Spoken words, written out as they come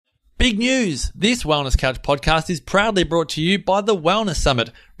Big news! This Wellness Couch podcast is proudly brought to you by the Wellness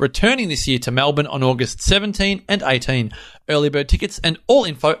Summit, returning this year to Melbourne on August 17 and 18. Early bird tickets and all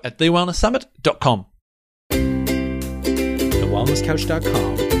info at thewellnesssummit.com.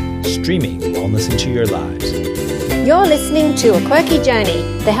 TheWellnessCouch.com, streaming wellness into your lives. You're listening to A Quirky Journey,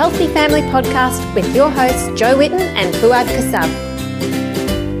 the healthy family podcast with your hosts Jo Whitten and Fuad Kasab.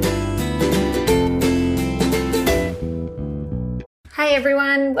 Hey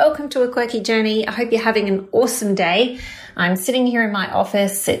everyone, welcome to A Quirky Journey. I hope you're having an awesome day. I'm sitting here in my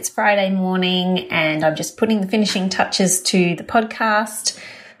office. It's Friday morning and I'm just putting the finishing touches to the podcast,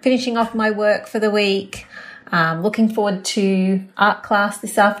 finishing off my work for the week. Looking forward to art class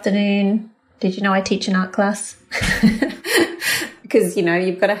this afternoon. Did you know I teach an art class? Because, you know,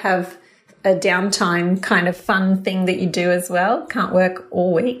 you've got to have a downtime kind of fun thing that you do as well. Can't work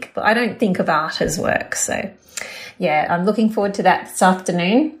all week, but I don't think of art as work. So, yeah, I'm looking forward to that this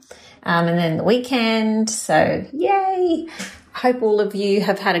afternoon and then the weekend. So, yay. Hope all of you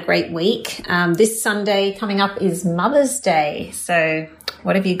have had a great week. This Sunday coming up is Mother's Day. So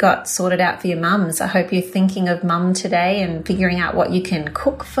what have you got sorted out for your mums? I hope you're thinking of mum today and figuring out what you can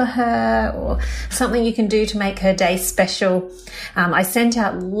cook for her or something you can do to make her day special. I sent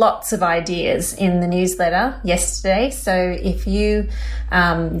out lots of ideas in the newsletter yesterday. So if you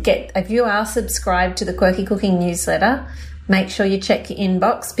are subscribed to the Quirky Cooking newsletter, make sure you check your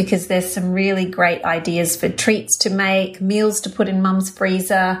inbox because there's some really great ideas for treats to make, meals to put in mum's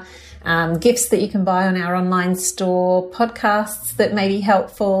freezer, gifts that you can buy on our online store, podcasts that may be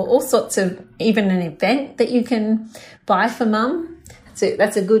helpful, all sorts of, even an event that you can buy for mum. So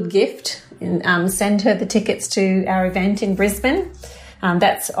that's a good gift. And send her the tickets to our event in Brisbane.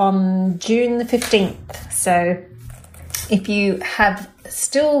 That's on June the 15th. So if you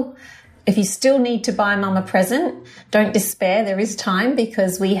still need to buy mum a present, don't despair. There is time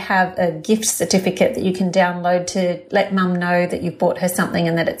because we have a gift certificate that you can download to let mum know that you've bought her something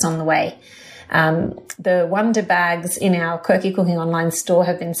and that it's on the way. The Wonder Bags in our Quirky Cooking online store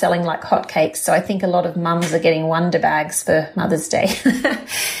have been selling like hotcakes. So I think a lot of mums are getting Wonder Bags for Mother's Day.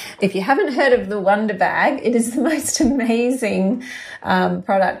 If you haven't heard of the Wonder Bag, it is the most amazing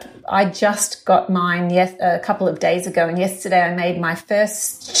product. I just got mine a couple of days ago, and yesterday I made my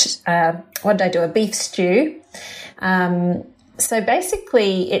first, a beef stew. So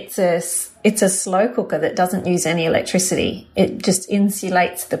basically it's a slow cooker that doesn't use any electricity. It just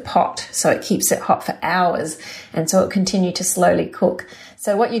insulates the pot so it keeps it hot for hours and so it continue to slowly cook.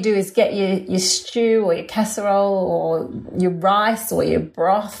 So what you do is get your stew or your casserole or your rice or your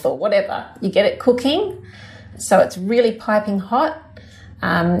broth or whatever. You get it cooking so it's really piping hot.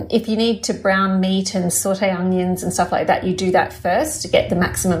 If you need to brown meat and saute onions and stuff like that, you do that first to get the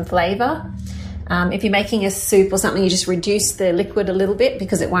maximum flavour. If you're making a soup or something, you just reduce the liquid a little bit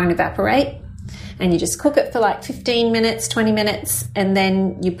because it won't evaporate. And you just cook it for like 15 minutes, 20 minutes, and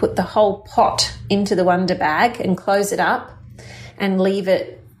then you put the whole pot into the Wonder Bag and close it up and leave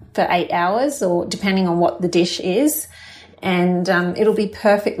it for 8 hours or depending on what the dish is. And it'll be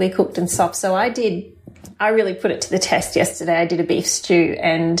perfectly cooked and soft. So I really put it to the test yesterday. I did a beef stew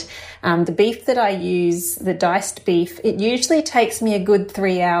and the beef that I use, the diced beef, it usually takes me a good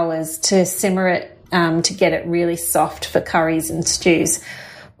 3 hours to simmer it to get it really soft for curries and stews.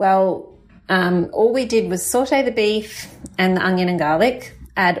 Well, all we did was saute the beef and the onion and garlic,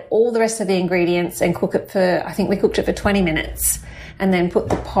 add all the rest of the ingredients and cook it for, I think we cooked it for 20 minutes and then put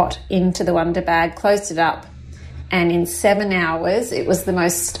the pot into the Wonder Bag, closed it up. And in 7 hours, it was the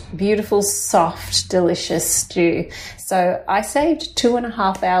most beautiful, soft, delicious stew. So I saved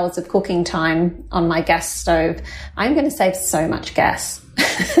 2.5 hours of cooking time on my gas stove. I'm going to save so much gas.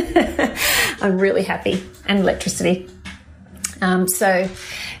 I'm really happy. And electricity. So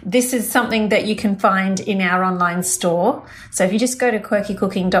this is something that you can find in our online store. So if you just go to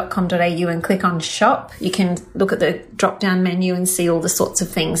quirkycooking.com.au and click on shop, you can look at the drop-down menu and see all the sorts of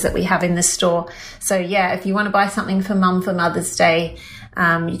things that we have in the store. So yeah, if you want to buy something for mum for Mother's Day,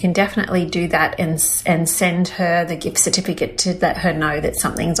 you can definitely do that and send her the gift certificate to let her know that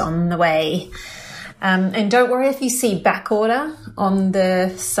something's on the way. And don't worry if you see back order on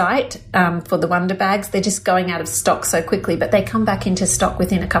the site for the Wonder Bags. They're just going out of stock so quickly, but they come back into stock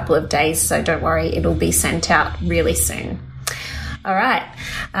within a couple of days. So don't worry, it'll be sent out really soon. All right.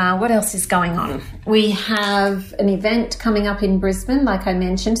 What else is going on? We have an event coming up in Brisbane, like I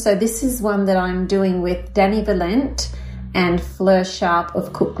mentioned. So this is one that I'm doing with Danny Valent and Fleur Sharp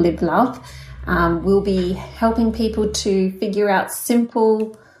of Cook, Live, Love. We'll be helping people to figure out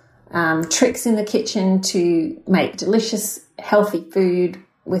simple tricks in the kitchen to make delicious, healthy food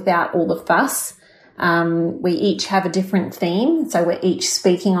without all the fuss. We each have a different theme, so we're each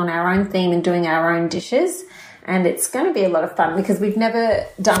speaking on our own theme and doing our own dishes. And it's going to be a lot of fun because we've never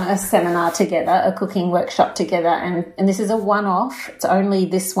done a seminar together, a cooking workshop together, and this is a one-off. It's only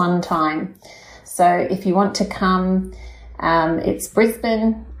this one time. So if you want to come, it's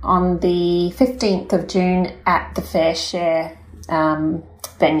Brisbane on the 15th of June at the Fair Share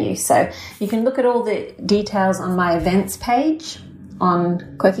venue. So you can look at all the details on my events page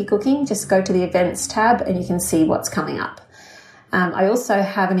on Quirky Cooking. Just go to the events tab and you can see what's coming up. I also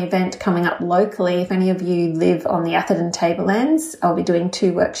have an event coming up locally. If any of you live on the Atherton Tablelands, I'll be doing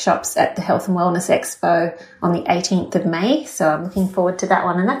 2 workshops at the Health and Wellness Expo on the 18th of May. So I'm looking forward to that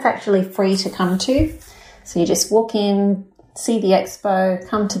one. And that's actually free to come to. So you just walk in, see the expo,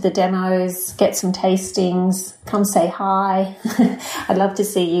 come to the demos, get some tastings, come say hi. I'd love to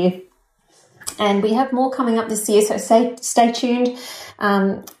see you. And we have more coming up this year, so stay tuned.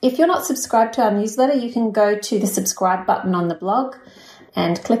 If you're not subscribed to our newsletter, you can go to the subscribe button on the blog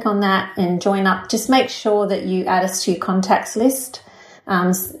and click on that and join up. Just make sure that you add us to your contacts list.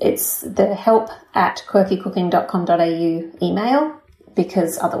 It's the help@quirkycooking.com.au email,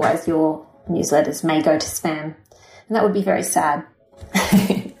 because otherwise your newsletters may go to spam. And that would be very sad.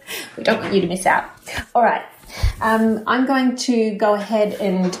 We don't want you to miss out. All right. I'm going to go ahead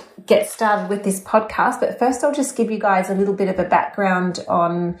and get started with this podcast, but first I'll just give you guys a little bit of a background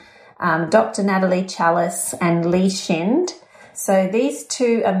on Dr. Natalie Chalice and Lee Shind. So these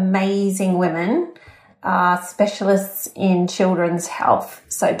 2 amazing women are specialists in children's health.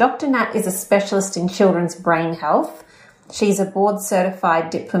 So Dr. Nat is a specialist in children's brain health. She's a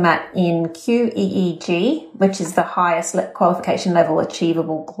board-certified diplomat in QEEG, which is the highest qualification level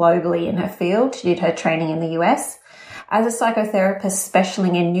achievable globally in her field. She did her training in the US. As a psychotherapist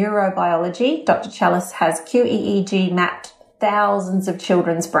specializing in neurobiology, Dr. Chalice has QEEG mapped thousands of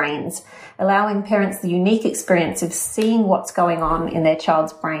children's brains, allowing parents the unique experience of seeing what's going on in their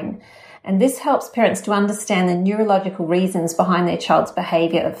child's brain. And this helps parents to understand the neurological reasons behind their child's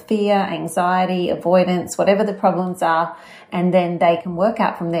behaviour of fear, anxiety, avoidance, whatever the problems are, and then they can work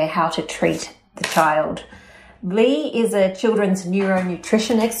out from there how to treat the child. Lee is a children's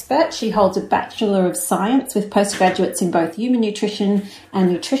neuronutrition expert. She holds a Bachelor of Science with postgraduates in both human nutrition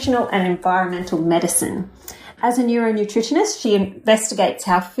and nutritional and environmental medicine. As a neuronutritionist, she investigates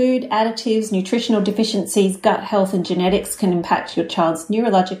how food, additives, nutritional deficiencies, gut health and genetics can impact your child's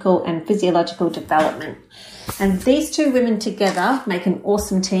neurological and physiological development. And these 2 women together make an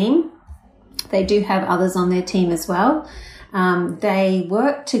awesome team. They do have others on their team as well. They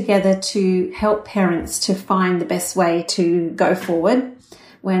work together to help parents to find the best way to go forward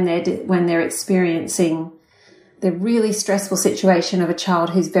when they're experiencing the really stressful situation of a child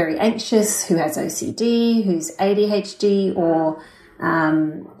who's very anxious, who has OCD, who's ADHD, or,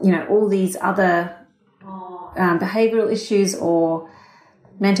 all these other behavioural issues or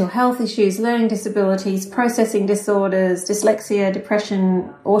mental health issues, learning disabilities, processing disorders, dyslexia,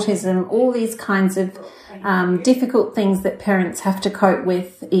 depression, autism, all these kinds of difficult things that parents have to cope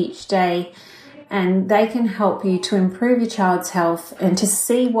with each day. And they can help you to improve your child's health and to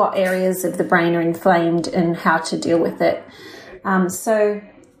see what areas of the brain are inflamed and how to deal with it. So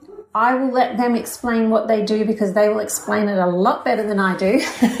I will let them explain what they do because they will explain it a lot better than I do.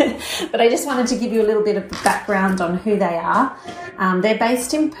 But I just wanted to give you a little bit of background on who they are. They're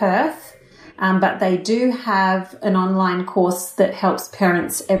based in Perth, but they do have an online course that helps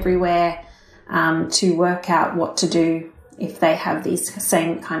parents everywhere to work out what to do if they have these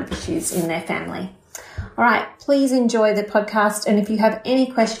same kind of issues in their family. All right, please enjoy the podcast. And if you have any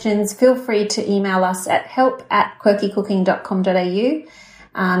questions, feel free to email us at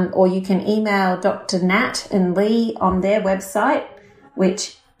help@quirkycooking.com.au, or you can email Dr. Nat and Lee on their website,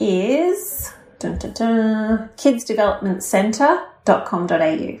 which is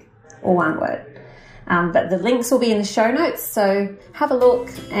kidsdevelopmentcentre.com.au, all one word. But the links will be in the show notes, so have a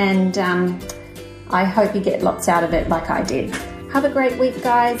look, and I hope you get lots out of it like I did. Have a great week,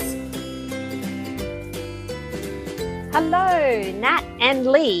 guys. Hello, Nat and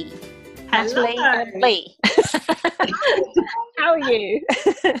Lee. Natalie and Lee. How are you?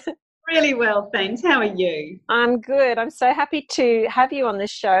 Really well, thanks. How are you? I'm good. I'm so happy to have you on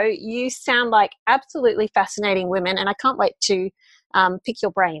this show. You sound like absolutely fascinating women, and I can't wait to pick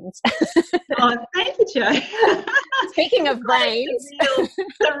your brains. Oh, thank you, Jo. Speaking of brains.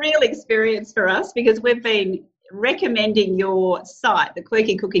 It's a real experience for us because we've been recommending your site, the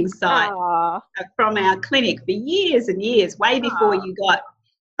Quirky Cooking site, from our clinic for years and years, way before you got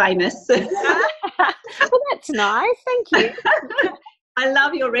famous. Well, that's nice. Thank you. I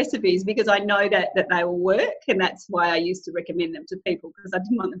love your recipes because I know that they will work, and that's why I used to recommend them to people, because I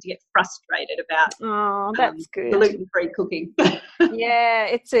didn't want them to get frustrated about that's good. gluten-free cooking. Yeah,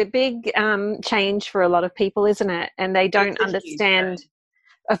 it's a big change for a lot of people, isn't it? And they don't understand.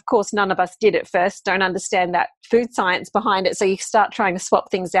 Of course, none of us did at first, don't understand that food science behind it. So you start trying to swap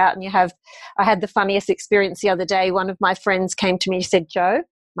things out, and I had the funniest experience the other day. One of my friends came to me and said, "Jo,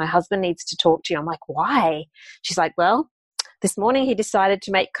 my husband needs to talk to you." I'm like, "Why?" She's like, "Well, this morning he decided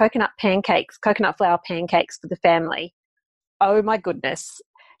to make coconut flour pancakes for the family." Oh my goodness.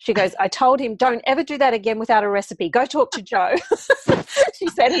 She goes, "I told him, don't ever do that again without a recipe. Go talk to Jo." She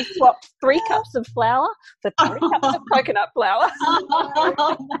said he swapped 3 cups of flour for 3 cups of coconut flour.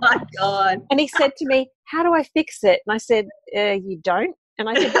 Oh, my God. And he said to me, "How do I fix it?" And I said, "You don't." And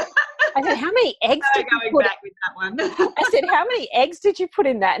I said, "How many eggs did you put?" Back with that one. I said, "How many eggs did you put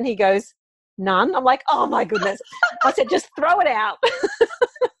in that?" And he goes, "None." I'm like, "Oh, my goodness." I said, "Just throw it out."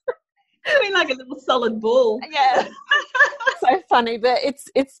 I mean, like a little solid ball. Yeah. So funny, but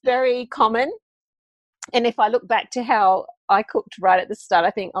it's very common. And if I look back to how I cooked right at the start,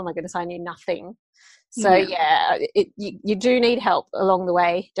 I think, oh my goodness, I knew nothing. So you do need help along the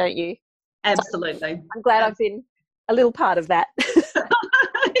way, don't you? Absolutely. So I'm glad I've been a little part of that.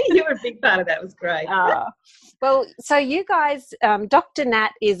 You were a big part of that. It was great. Well, so you guys, Dr.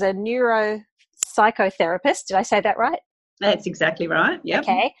 Nat is a neuropsychotherapist. Did I say that right? That's exactly right. Yeah.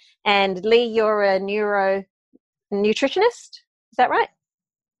 Okay. And Lee, you're a nutritionist. Is that right?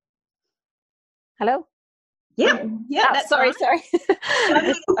 Hello? Yeah. Yeah. Oh, sorry.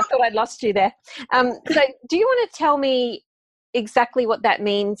 I thought I'd lost you there. So do you want to tell me exactly what that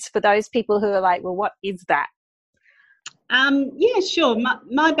means for those people who are like, well, what is that? Yeah, sure.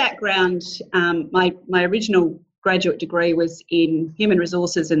 My background, my original graduate degree was in human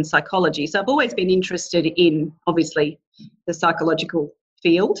resources and psychology. So I've always been interested in, obviously, the psychological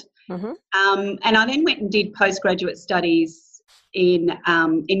field. Mm-hmm. And I then went and did postgraduate studies in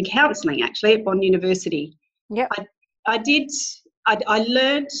counselling, actually, at Bond University. Yep. I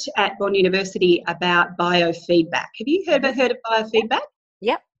learned at Bond University about biofeedback. Have you ever heard of biofeedback?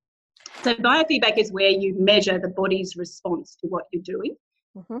 Yep. So biofeedback is where you measure the body's response to what you're doing.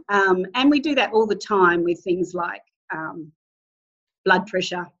 Mm-hmm. And we do that all the time with things like blood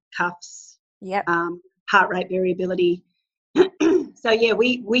pressure, cuffs, yep. Heart rate variability. So, yeah,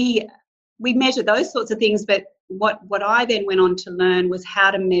 we measure those sorts of things, but what I then went on to learn was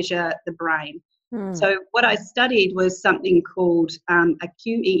how to measure the brain. So what I studied was something called a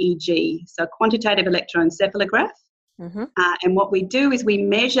QEEG, so quantitative electroencephalograph. Mm-hmm. And what we do is we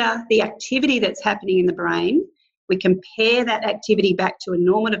measure the activity that's happening in the brain. We compare that activity back to a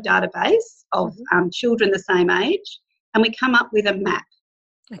normative database of children the same age, and we come up with a map.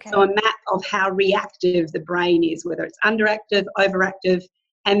 Okay. So a map of how reactive the brain is, whether it's underactive, overactive,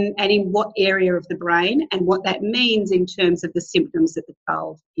 and in what area of the brain, and what that means in terms of the symptoms that the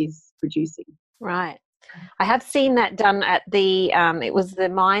child is producing. Right. I have seen that done at the, it was the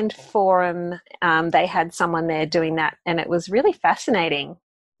Mind Forum. They had someone there doing that, and it was really fascinating.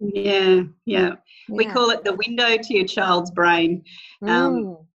 Yeah. We call it the window to your child's brain.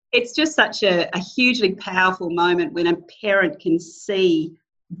 It's just such a hugely powerful moment when a parent can see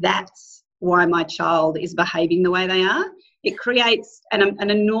that's why my child is behaving the way they are. It creates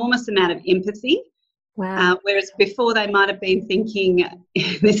an enormous amount of empathy. Wow. Whereas before they might have been thinking,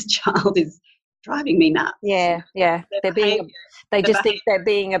 this child is driving me nuts. Yeah. They just think they're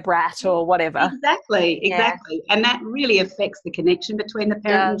being a brat or whatever. Exactly. And that really affects the connection between the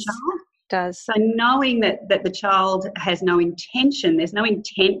parent and child. Does. So knowing that the child has no intention, there's no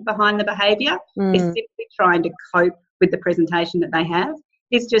intent behind the behaviour, they're simply trying to cope with the presentation that they have,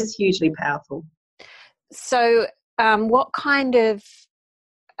 is just hugely powerful. So what kind of,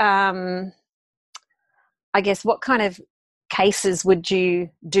 what kind of cases would you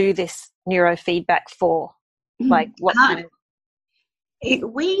do this neurofeedback for? Like what kind of...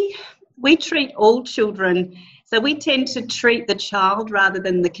 We treat all children, so we tend to treat the child rather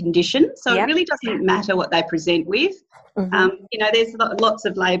than the condition. So It really doesn't matter what they present with. There's lots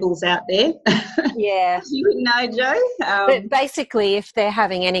of labels out there. Yeah. You would know, Jo. But basically, if they're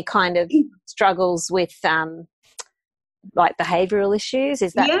having any kind of struggles with like behavioural issues,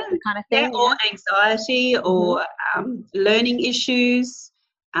 is that the kind of thing? Yeah, or anxiety or learning issues.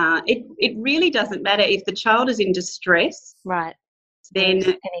 It really doesn't matter if the child is in distress. Right. Then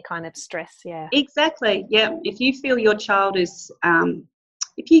any kind of stress, yeah. Exactly, yeah. If you feel your child is,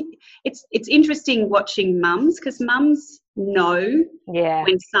 it's interesting watching mums, because mums know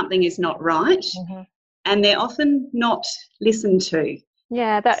when something is not right, and they're often not listened to.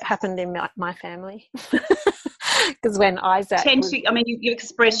 Yeah, that happened in my family. Because when Isaac you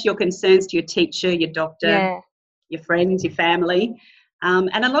express your concerns to your teacher, your doctor, your friends, your family.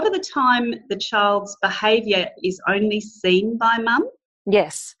 And a lot of the time the child's behaviour is only seen by mum.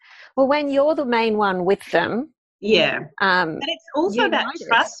 Yes. Well, when you're the main one with them. Yeah. And it's also about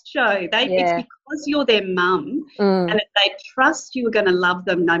trust, Jo. It's because you're their mum and that they trust you are going to love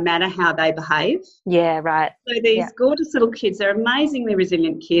them no matter how they behave. Yeah, right. So these gorgeous little kids, they're amazingly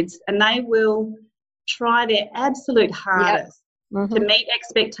resilient kids, and they will try their absolute hardest to meet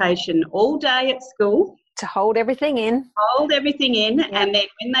expectation all day at school. To hold everything in. And then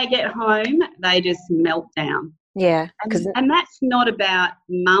when they get home, they just melt down. Yeah. And that's not about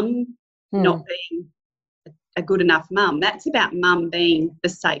mum not being a good enough mum. That's about mum being the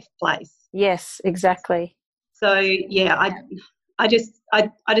safe place. Yes, exactly. So I just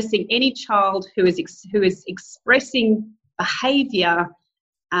think any child who is expressing behaviour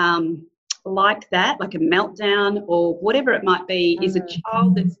like that, like a meltdown or whatever it might be, is a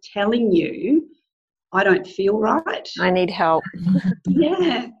child that's telling you, I don't feel right. I need help.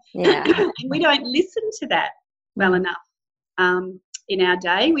 Yeah. And we don't listen to that well enough. In our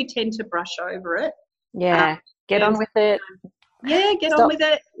day, we tend to brush over it. Yeah. Get on with it. Yeah, on with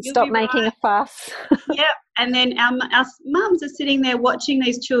it. Stop making a fuss. Yeah. And then our mums are sitting there watching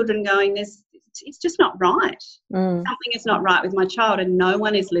these children going, it's just not right. Something is not right with my child, and no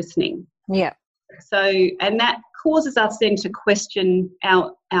one is listening. Yeah. So, and that causes us then to question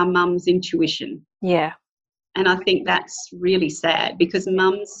our mum's intuition. Yeah. And I think that's really sad because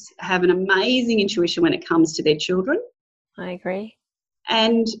mums have an amazing intuition when it comes to their children. I agree.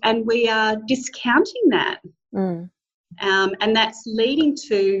 And we are discounting that. And that's leading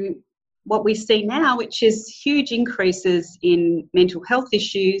to what we see now, which is huge increases in mental health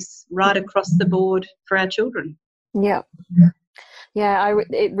issues right across the board for our children. Yeah. Yeah,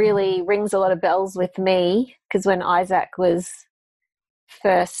 it really rings a lot of bells with me because when Isaac was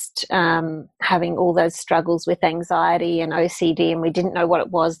first having all those struggles with anxiety and OCD, and we didn't know what it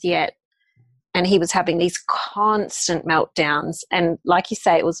was yet, and he was having these constant meltdowns, and like you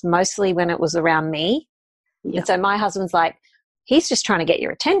say, it was mostly when it was around me. Yep. And so my husband's like, he's just trying to get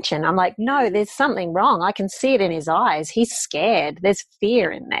your attention. I'm like, no, there's something wrong. I can see it in his eyes. He's scared. There's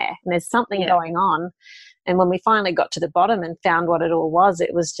fear in there, and there's something going on. And when we finally got to the bottom and found what it all was,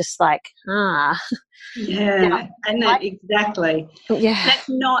 it was just like, Yeah, and exactly. Yeah. That's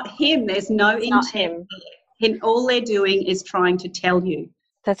not him. There's no intent there. All they're doing is trying to tell you.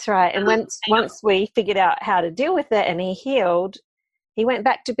 That's right. And once we figured out how to deal with it and he healed, he went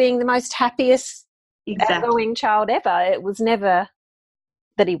back to being the most happiest outgoing child ever. It was never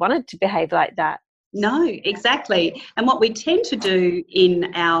that he wanted to behave like that. No, exactly. And what we tend to do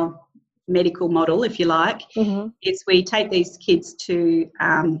in our medical model, if you like, is we take these kids to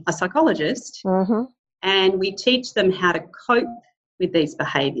a psychologist and we teach them how to cope with these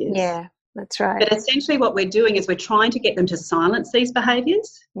behaviours. Yeah, that's right. But essentially what we're doing is we're trying to get them to silence these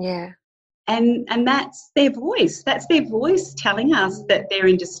behaviours. Yeah. And that's their voice. That's their voice telling us that they're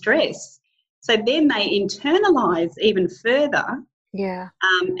in distress. So then they internalise even further. Yeah.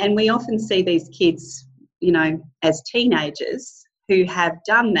 And we often see these kids, as teenagers who have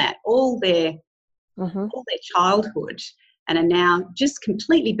done that all their childhood and are now just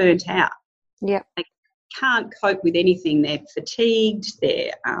completely burnt out. Yeah. They can't cope with anything. They're fatigued.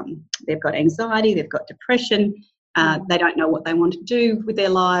 They've got anxiety. They've got depression. They don't know what they want to do with their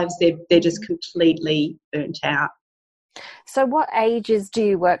lives. They're just completely burnt out. So what ages do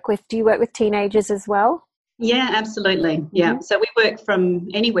you work with? Do you work with teenagers as well? Yeah, absolutely. Yeah. So we work from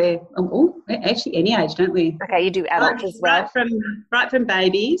anywhere, actually any age, don't we? Okay, you do adults as well. Right from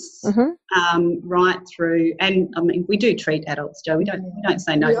babies, right through, and I mean we do treat adults, Jo. We don't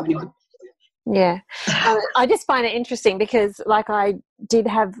say no to anyone. Yeah. I just find it interesting because I did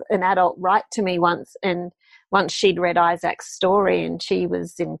have an adult write to me once, and once she'd read Isaac's story and she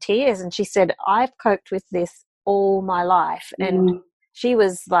was in tears and she said, I've coped with this all my life. And she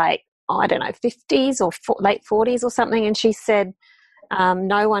was like, I don't know, 50s or late 40s or something. And she said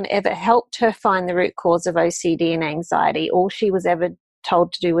no one ever helped her find the root cause of OCD and anxiety. All she was ever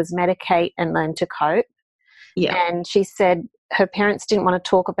told to do was medicate and learn to cope. Yeah. And she said her parents didn't want to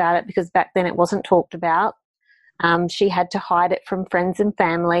talk about it because back then it wasn't talked about. She had to hide it from friends and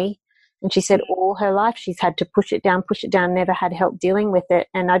family. And she said all her life she's had to push it down, never had help dealing with it.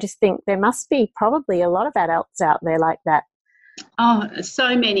 And I just think there must be probably a lot of adults out there like that. Oh,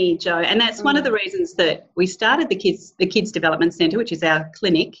 so many, Jo. And that's one of the reasons that we started the Kids Development Centre, which is our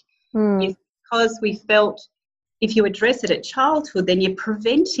clinic, is because we felt if you address it at childhood, then you're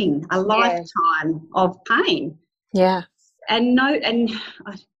preventing a lifetime of pain. Yeah. And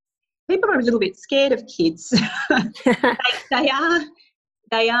people are a little bit scared of kids. they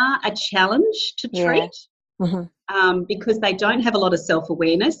are a challenge to treat. Because they don't have a lot of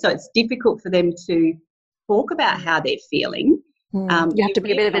self-awareness, so it's difficult for them to talk about how they're feeling. You have to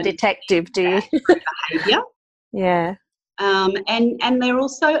be a bit of a detective, do you? Behaviour. Yeah. And they're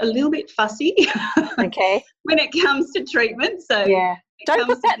also a little bit fussy. Okay. When it comes to treatment. So don't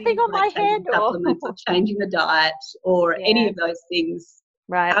put that thing on my head, or supplements, or changing the diet, or any of those things.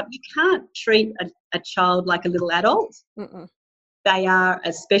 Right. You can't treat a child like a little adult. They are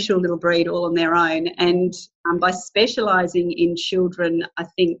a special little breed all on their own, and by specialising in children, I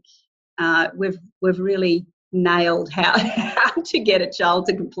think we've really nailed how to get a child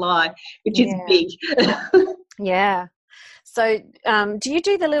to comply, which is big. Yeah. So, do you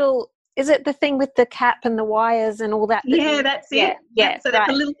do the little? Is it the thing with the cap and the wires and all that? That's it. Yeah. So they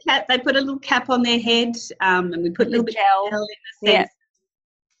put a little cap. They put a little cap on their head, and we put a little bit of gel in the sense.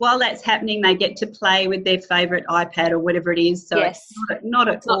 While that's happening, they get to play with their favourite iPad or whatever it is. So it's not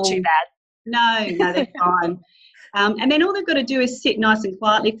too bad. No, they're fine. And then all they've got to do is sit nice and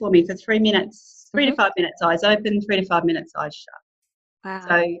quietly for me for 3 minutes, 3 to 5 minutes, eyes open, 3 to 5 minutes, eyes shut. Wow.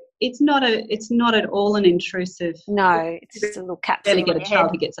 So it's not at all an intrusive. No, it's just a little cap. Barely get a child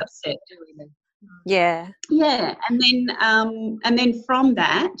who gets upset, do we? Yeah. Yeah, and then from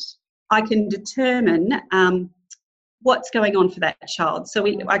that, I can determine what's going on for that child. So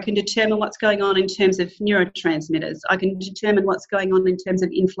I can determine what's going on in terms of neurotransmitters. I can determine what's going on in terms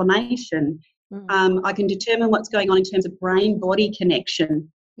of inflammation. I can determine what's going on in terms of brain-body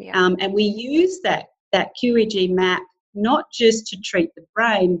connection. And we use that QEG map not just to treat the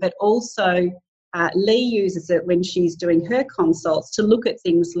brain, but also Lee uses it when she's doing her consults to look at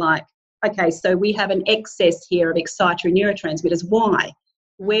things like, okay, so we have an excess here of excitatory neurotransmitters. Why?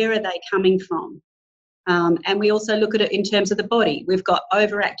 Where are they coming from? And we also look at it in terms of the body. We've got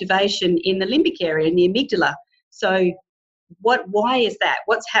overactivation in the limbic area, in the amygdala. So why is that?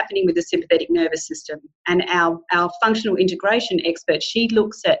 What's happening with the sympathetic nervous system? And our functional integration expert, she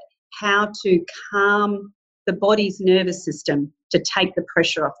looks at how to calm the body's nervous system to take the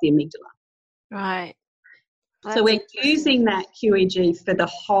pressure off the amygdala. Right. So we're using that QEG for the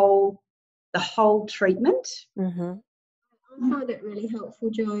whole treatment. I find it really helpful,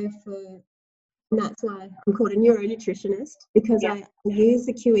 Jo, and that's why I'm called a neuronutritionist, because I use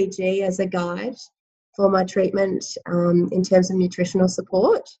the QEG as a guide for my treatment in terms of nutritional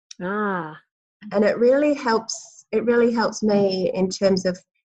support. And it really helps me in terms of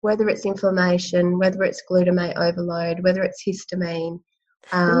whether it's inflammation, whether it's glutamate overload, whether it's histamine.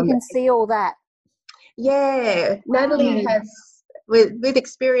 You can see all that. Yeah, Natalie has, with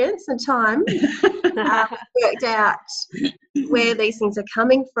experience and time, worked out where these things are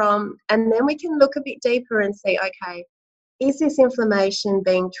coming from, and then we can look a bit deeper and see, okay, is this inflammation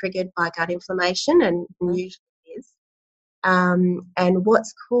being triggered by gut inflammation? And usually it is. And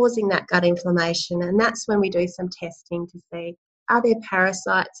what's causing that gut inflammation? And that's when we do some testing to see, are there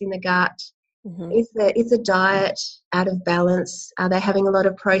parasites in the gut? Is the diet out of balance? Are they having a lot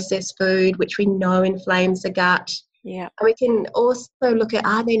of processed food, which we know inflames the gut? Yeah. And we can also look at,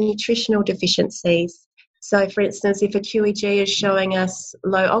 are there nutritional deficiencies? So, for instance, if a QEG is showing us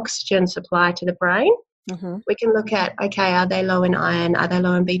low oxygen supply to the brain, we can look at, okay, are they low in iron? Are they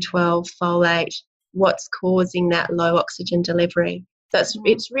low in B12, folate? What's causing that low oxygen delivery?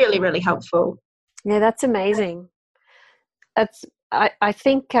 It's really, really helpful. Yeah, that's amazing. I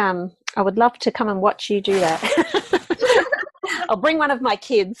think I would love to come and watch you do that. I'll bring one of my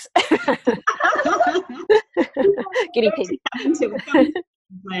kids. Guinea pig.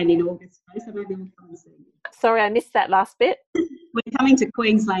 Queensland in August, so maybe we'll come and see you. Sorry, I missed that last bit. We're coming to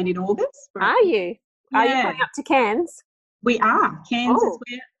Queensland in August. Are you? Yeah. Are you coming up to Cairns? We are. Cairns is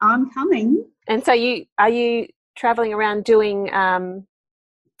where I'm coming. And so are you travelling around doing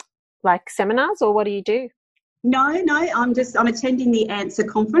like seminars, or what do you do? No, I'm attending the ANSWER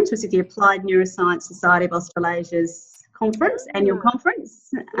conference, which is the Applied Neuroscience Society of Australasia's conference, annual conference.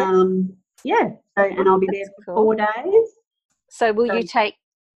 And I'll be there for 4 days. So will you take,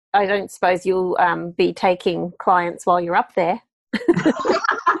 I don't suppose you'll be taking clients while you're up there?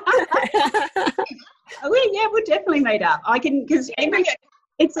 We'll definitely meet up. I can, because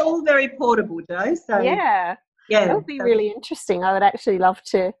it's all very portable, Jo. So yeah, that would be really interesting. I would actually love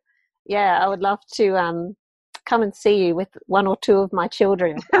to. Yeah, I would love to come and see you with one or two of my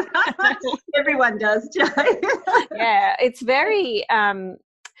children. Everyone does, Jo. Yeah, it's very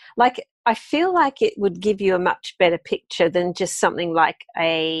I feel like it would give you a much better picture than just something like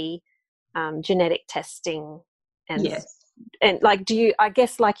a genetic testing. And and do you, I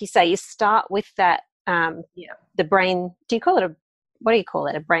guess, like you say, you start with that the brain, do you call it what do you call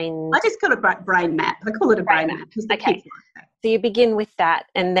it? A brain? I just call it a brain map. I call it a brain map. Okay. So you begin with that,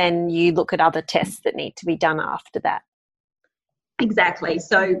 and then you look at other tests that need to be done after that. Exactly.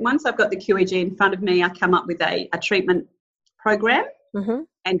 So once I've got the QEG in front of me, I come up with a treatment program. Mm-hmm.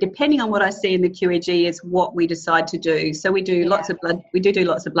 And depending on what I see in the QEG is what we decide to do. So we do lots of blood. We do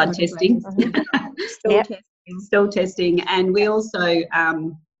lots of blood testing, still testing, and we also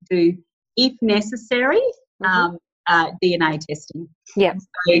do, if necessary, DNA testing. Yeah.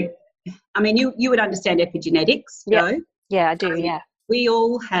 So, I mean, you would understand epigenetics, Joe. Yeah, I do. Yeah. We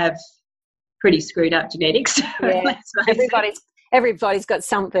all have pretty screwed up genetics. Yeah. Everybody's got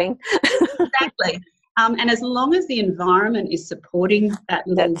something. Exactly. And as long as the environment is supporting that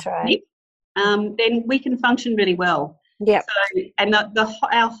little right. then we can function really well. Yeah. So, and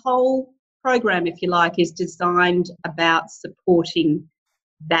our whole program, if you like, is designed about supporting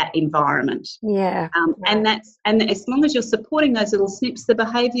that environment. Yeah. And as long as you're supporting those little snips, the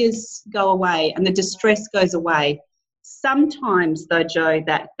behaviours go away and the distress goes away. Sometimes, though, Joe,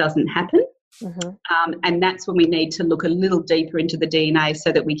 that doesn't happen. Mm-hmm. And that's when we need to look a little deeper into the DNA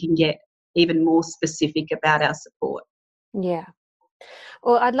so that we can get even more specific about our support. Yeah.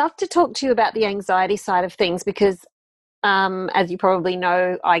 Well, I'd love to talk to you about the anxiety side of things because, as you probably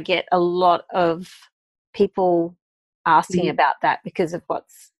know, I get a lot of people asking about that because of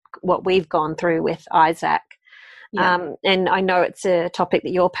what we've gone through with Isaac. Yeah. And I know it's a topic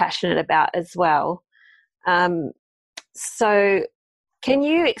that you're passionate about as well. So can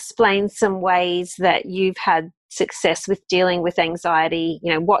you explain some ways that you've had success with dealing with anxiety,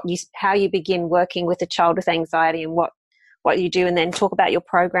 how you begin working with a child with anxiety and what you do, and then talk about your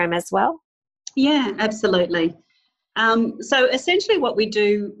program as well? Yeah, absolutely. So essentially what we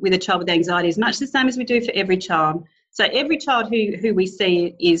do with a child with anxiety is much the same as we do for every child. So every child who we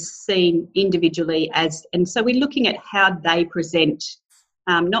see is seen individually and so we're looking at how they present,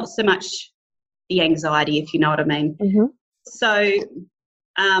 not so much the anxiety, if you know what I mean. Mm-hmm.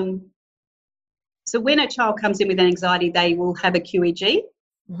 So when a child comes in with anxiety, they will have a QEG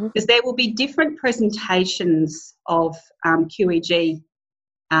because there will be different presentations of QEG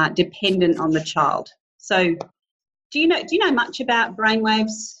dependent on the child. So do you know much about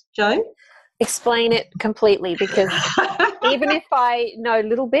brainwaves, Joe? Explain it completely because even if I know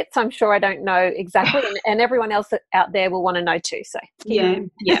little bits, I'm sure I don't know exactly, and everyone else out there will want to know too. So yeah.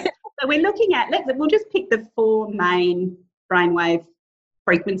 So we're looking at we'll just pick the 4 main brainwave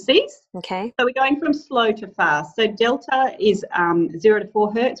frequencies. Okay. So we're going from slow to fast. So delta is 0 to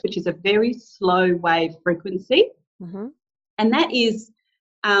 4 hertz, which is a very slow wave frequency, and that is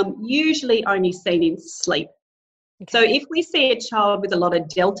usually only seen in sleep. Okay. So if we see a child with a lot of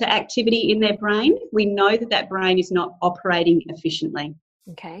delta activity in their brain, we know that brain is not operating efficiently.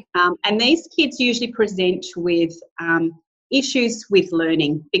 Okay. And these kids usually present with issues with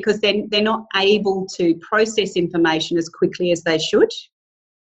learning because they're not able to process information as quickly as they should.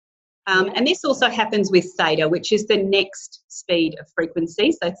 And this also happens with theta, which is the next speed of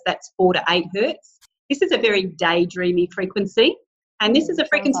frequency. So that's 4 to 8 hertz. This is a very daydreamy frequency. And this is a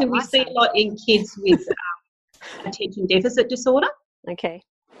frequency we see a lot in kids with attention deficit disorder. Okay.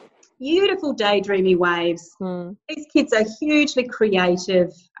 Beautiful daydreamy waves. These kids are hugely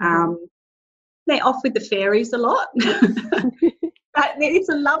creative. They're off with the fairies a lot. But it's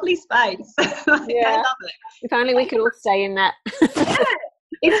a lovely space. Yeah. I love it. If only we could all stay in that. Yeah,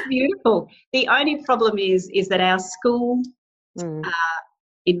 it's beautiful. The only problem is that our school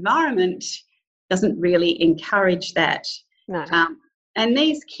environment doesn't really encourage that. No. And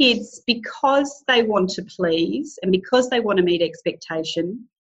these kids, because they want to please and because they want to meet expectation,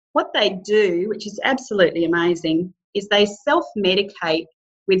 what they do, which is absolutely amazing, is they self-medicate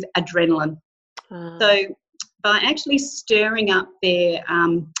with adrenaline. So by actually stirring up their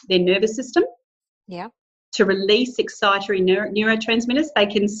nervous system to release excitatory neurotransmitters, they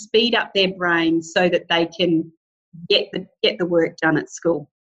can speed up their brain so that they can get the work done at school.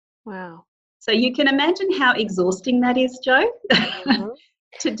 Wow. So you can imagine how exhausting that is, Joe,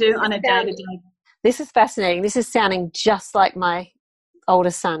 to do on a day-to-day. This is fascinating. This is sounding just like my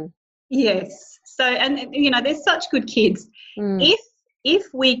older son. Yes. So, and, they're such good kids. If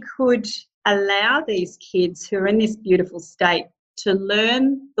we could allow these kids who are in this beautiful state to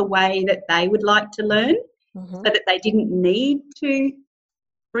learn the way that they would like to learn so that they didn't need to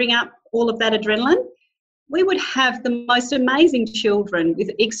bring up all of that adrenaline, we would have the most amazing children with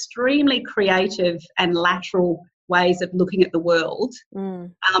extremely creative and lateral ways of looking at the world.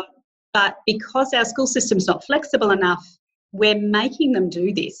 But because our school system's not flexible enough, we're making them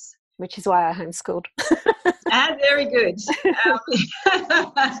do this. which is why I homeschooled. Very good.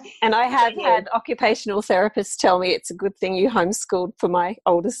 And I have had occupational therapists tell me it's a good thing you homeschooled for my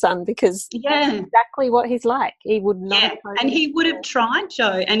oldest son, because that's exactly what he's like. He would not have and he would have tried,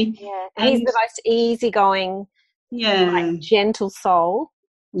 Jo. And he's the most easygoing, gentle soul.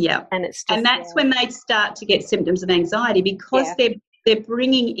 Yeah. And it's just, and that's when they start to get symptoms of anxiety, because they're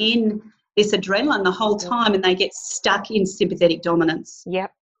bringing in this adrenaline the whole time, and they get stuck in sympathetic dominance.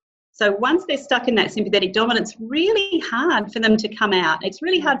 Yep. So once they're stuck in that sympathetic dominance, it's really hard for them to come out. It's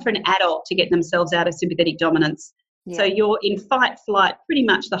really hard for an adult to get themselves out of sympathetic dominance. Yeah. So you're in fight, flight pretty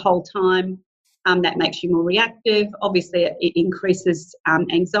much the whole time. That makes you more reactive. Obviously, it increases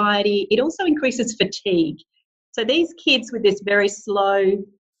anxiety. It also increases fatigue. So these kids with this very slow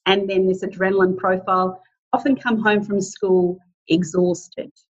and then this adrenaline profile often come home from school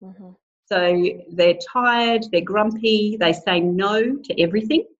exhausted. Mm-hmm. So they're tired, they're grumpy, they say no to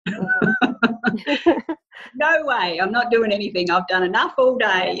everything. No way, I'm not doing anything. I've done enough all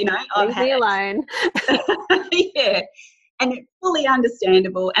day, Leave me alone. Yeah, and it's fully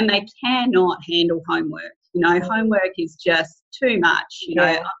understandable, and they cannot handle homework. Homework is just too much.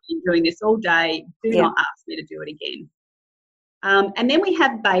 I've been doing this all day. Do not ask me to do it again. And then we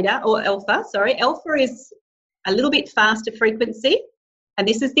have beta or alpha. Alpha is a little bit faster frequency. And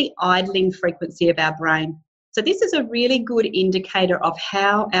this is the idling frequency of our brain. So this is a really good indicator of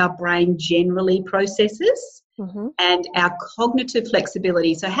how our brain generally processes and our cognitive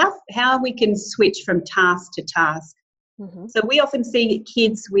flexibility. So how we can switch from task to task. Mm-hmm. So we often see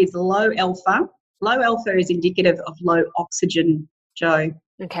kids with low alpha. Low alpha is indicative of low oxygen, Jo.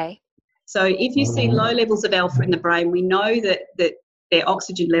 Okay. So if you see low levels of alpha in the brain, we know that their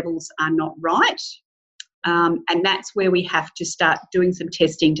oxygen levels are not right. And that's where we have to start doing some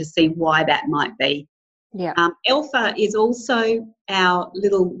testing to see why that might be. Yeah. Alpha is also our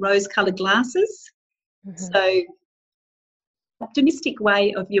little rose-coloured glasses. Mm-hmm. So optimistic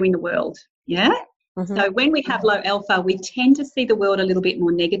way of viewing the world, yeah? Mm-hmm. So when we have low alpha, we tend to see the world a little bit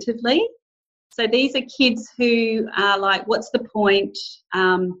more negatively. So these are kids who are like, what's the point?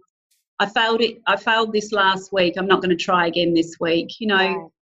 I failed this last week. I'm not going to try again this week. Right.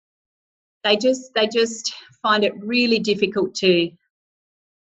 They just find it really difficult to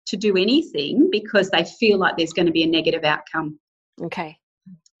do anything because they feel like there's going to be a negative outcome. Okay.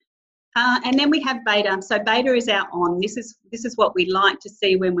 And then we have beta. So beta is our on. This is what we like to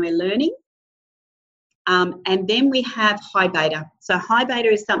see when we're learning. And then we have high beta. So high beta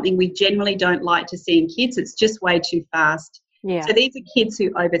is something we generally don't like to see in kids. It's just way too fast. Yeah. So these are kids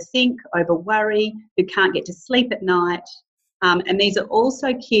who overthink, over-worry, who can't get to sleep at night. And these are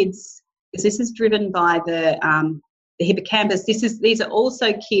also kids, because this is driven by the hippocampus, these are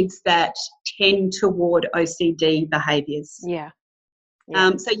also kids that tend toward OCD behaviours. Yeah.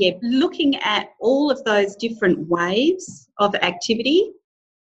 Looking at all of those different waves of activity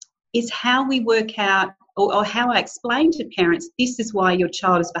is how we work out, or how I explain to parents, this is why your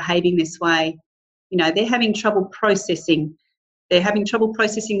child is behaving this way. They're having trouble processing. They're having trouble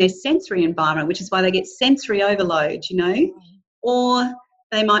processing their sensory environment, which is why they get sensory overload, or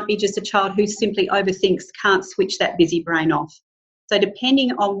they might be just a child who simply overthinks, can't switch that busy brain off. So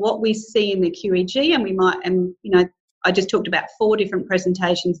depending on what we see in the QEG, and I just talked about 4 different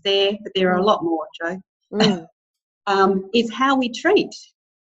presentations there, but there are a lot more, Jo, is how we treat.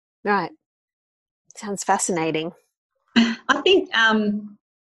 Right. Sounds fascinating. I think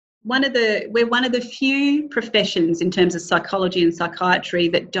we're one of the few professions in terms of psychology and psychiatry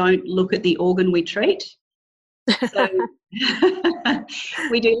that don't look at the organ we treat. So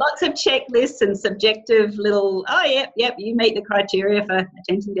we do lots of checklists and subjective little, you meet the criteria for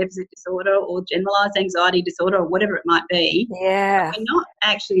attention deficit disorder or generalised anxiety disorder or whatever it might be. Yeah. But we're not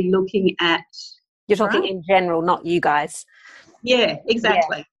actually looking at... You're talking in general, not you guys. Yeah,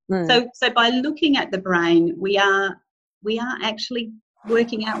 exactly. Yeah. So by looking at the brain, we are actually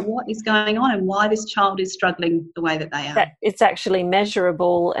working out what is going on and why this child is struggling the way that they are. It's actually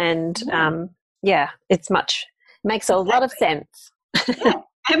measurable, and it's makes a lot of sense. Yeah,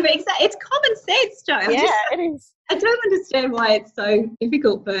 it's common sense, Jo. It is. I don't understand why it's so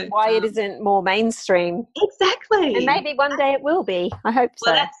difficult, but why it isn't more mainstream. Exactly. And maybe one day it will be. I hope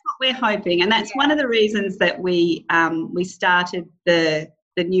so. Well, that's what we're hoping, and that's one of the reasons that we started the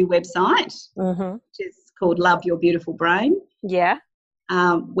new website, which is called Love Your Beautiful Brain. Yeah.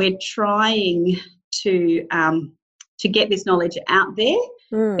 We're trying to get this knowledge out there.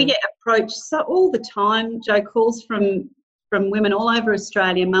 We get approached all the time, Jo, calls from women all over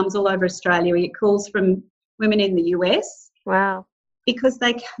Australia, mums all over Australia. We get calls from women in the US. Wow. Because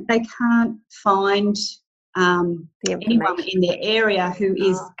they can't find anyone in their area who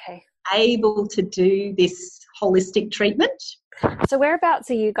is able to do this holistic treatment. So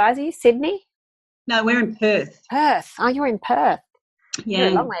whereabouts are you guys? Are you Sydney? No, we're in Perth. Perth. Oh, you're in Perth. Yeah. You're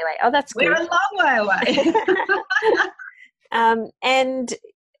a long way away. Oh, that's good. We're a long way away. And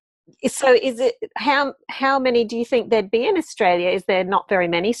so is it, how many do you think there'd be in Australia? Is there not very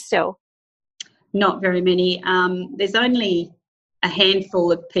many still? Not very many. There's only a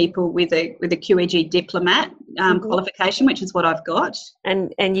handful of people with a QEG diplomat qualification, which is what I've got.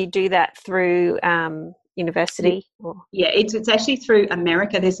 And you do that through university? Or? Yeah, it's actually through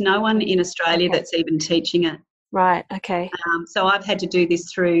America. There's no one in Australia that's even teaching it. Right, okay. So I've had to do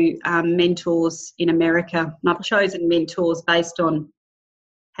this through mentors in America. And I've chosen mentors based on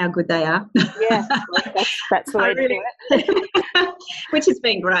how good they are. Yeah, that's the way to do it. Which has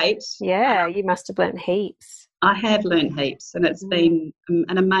been great. Yeah, you must have learnt heaps. I have learned heaps, and it's been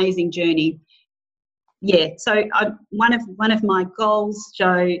an amazing journey. Yeah, so one of my goals,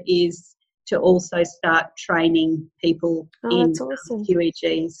 Jo, is to also start training people in that's awesome.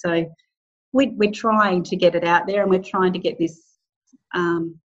 QEG. So we're trying to get it out there, and we're trying to get this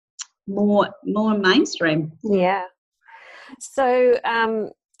more mainstream. Yeah. So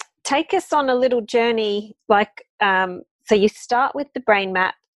take us on a little journey, like so you start with the brain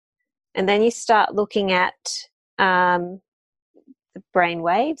map, and then you start looking at the brain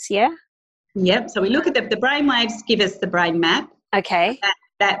waves, yeah? Yep. So we look at the brain waves, give us the brain map. Okay.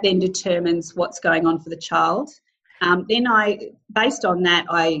 That then determines what's going on for the child. Then based on that,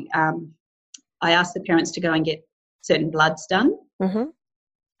 I ask the parents to go and get certain bloods done. Mm-hmm.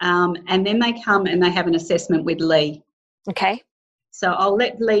 And then they come and they have an assessment with Lee. Okay. So I'll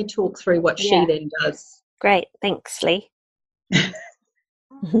let Lee talk through what she then does. Great. Thanks, Lee.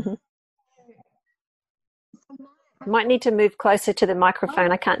 Might need to move closer to the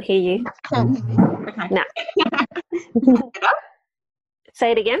microphone. I can't hear you. Okay. No.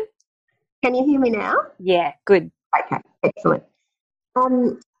 Say it again. Can you hear me now? Yeah, good. Okay, excellent.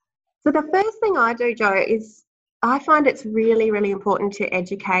 So the first thing I do, Jo, is I find it's really, really important to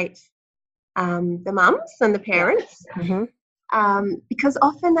educate the mums and the parents because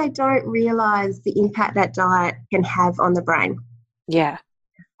often they don't realise the impact that diet can have on the brain. Yeah.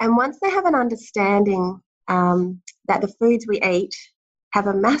 And once they have an understanding that the foods we eat have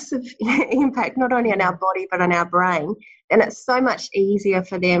a massive impact not only on our body but on our brain, then it's so much easier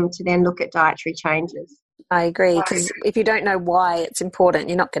for them to then look at dietary changes. I agree, because if you don't know why it's important,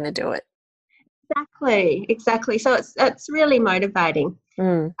 you're not going to do it. Exactly. So it's really motivating.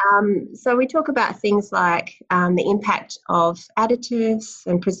 So we talk about things like the impact of additives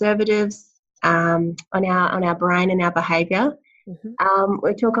and preservatives on our brain and our behaviour.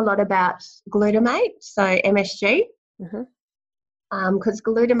 We talk a lot about glutamate, so MSG, because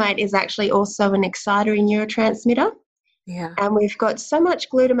glutamate is actually also an excitatory neurotransmitter. Yeah. And we've got so much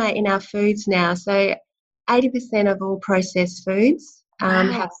glutamate in our foods now. So 80% of all processed foods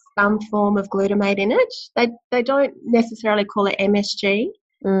have some form of glutamate in it. They don't necessarily call it MSG.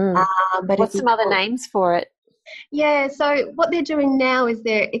 But what's some other names for it? Yeah, so what they're doing now is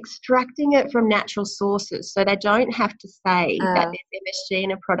they're extracting it from natural sources, so they don't have to say that there's MSG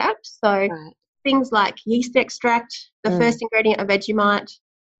in a product. So things like yeast extract, the first ingredient of Vegemite,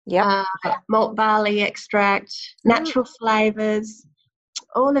 malt barley extract, natural flavours,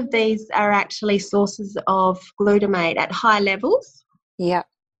 all of these are actually sources of glutamate at high levels. Yeah.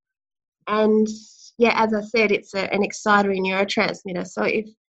 And, as I said, it's an excitatory neurotransmitter. So if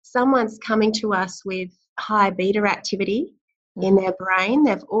someone's coming to us with high beta activity in their brain,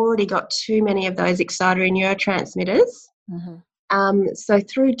 they've already got too many of those excitatory neurotransmitters. So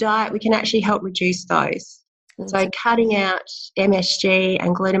through diet, we can actually help reduce those. So cutting out MSG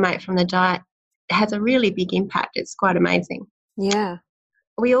and glutamate from the diet has a really big impact. It's quite amazing. Yeah.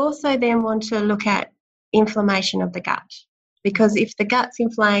 We also then want to look at inflammation of the gut, because if the gut's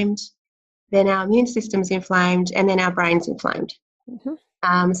inflamed, then our immune system's inflamed and then our brain's inflamed.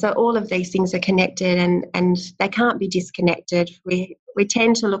 So all of these things are connected and they can't be disconnected. We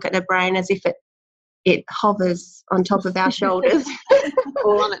tend to look at the brain as if it hovers on top of our shoulders.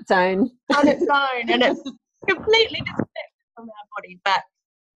 All on its own. On its own, and it's completely disconnected from our body. But,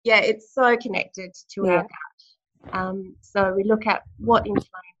 it's so connected to our gut. So we look at what inflames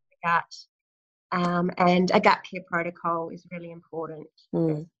the gut, and a gut care protocol is really important.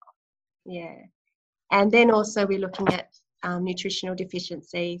 Yeah. And then also we're looking at nutritional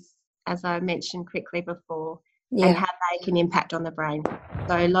deficiencies, as I mentioned quickly before, and how they can impact on the brain.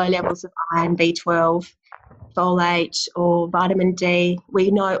 So low levels of iron, B12, folate or vitamin D, we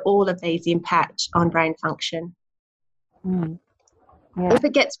know all of these impact on brain function. If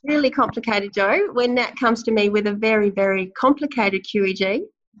it gets really complicated, Jo, when Nat comes to me with a very, very complicated QEG,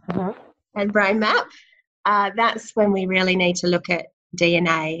 and brain map, that's when we really need to look at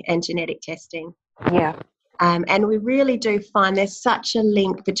DNA and genetic testing. Yeah. And we really do find there's such a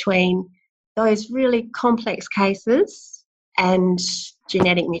link between those really complex cases and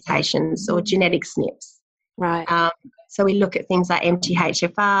genetic mutations or genetic SNPs. Right. So we look at things like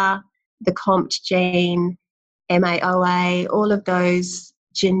MTHFR, the COMT gene, MAOA, all of those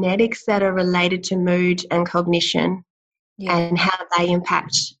genetics that are related to mood and cognition and how they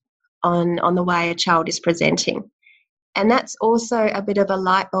impact on the way a child is presenting. And that's also a bit of a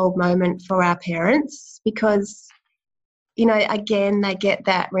light bulb moment for our parents because, you know, again, they get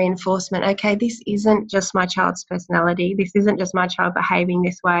that reinforcement, okay, this isn't just my child's personality. This isn't just my child behaving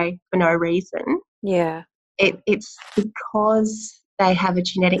this way for no reason. Yeah. It's because they have a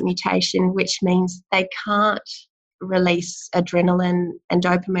genetic mutation, which means they can't release adrenaline and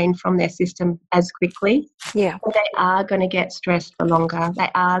dopamine from their system as quickly. Yeah. They are going to get stressed for longer. They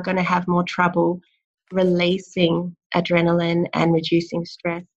are going to have more trouble releasing adrenaline and reducing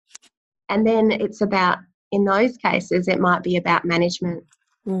stress. And then it's about, in those cases, it might be about management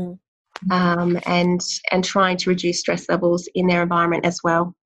and trying to reduce stress levels in their environment as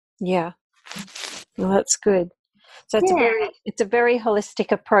well. Yeah. Well, that's good. So it's a very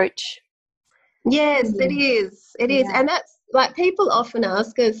holistic approach. Yes, it is. It is. And that's like people often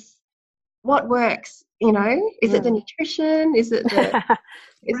ask us, what works? You know, is it the nutrition? Is it the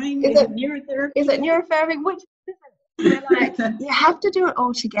is it neurotherapy? Is it neurotherapy? Which is it? We're like, you have to do it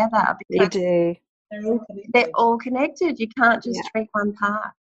all together because you do. They're all connected. You can't just treat one part.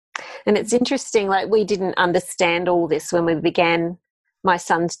 And it's interesting, like we didn't understand all this when we began my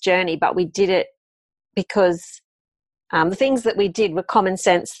son's journey, but we did it because the things that we did were common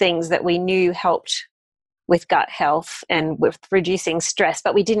sense things that we knew helped with gut health and with reducing stress,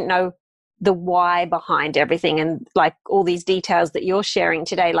 but we didn't know the why behind everything. And like all these details that you're sharing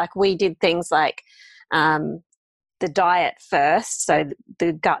today, like we did things like the diet first, so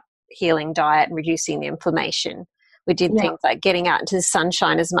the gut healing diet and reducing the inflammation. We did things like getting out into the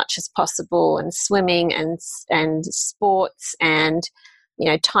sunshine as much as possible and swimming and sports and, you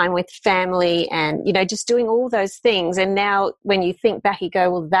know, time with family and, you know, just doing all those things. And now when you think back, you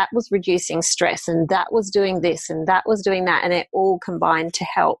go, well, that was reducing stress and that was doing this and that was doing that, and it all combined to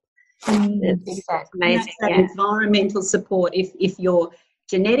help. It's amazing. That environmental support. If your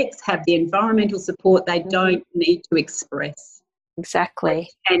genetics have the environmental support, they don't need to express. Exactly.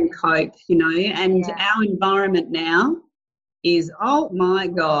 And cope, you know, and our environment now is, oh my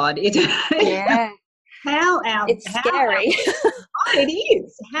God, it's scary. It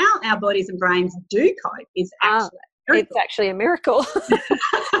is. How our bodies and brains do cope is actually it's actually a miracle.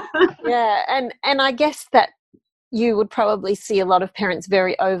 And I guess that you would probably see a lot of parents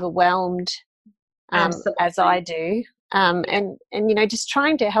very overwhelmed, as I do, and you know, just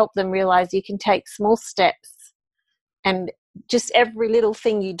trying to help them realize you can take small steps, and just every little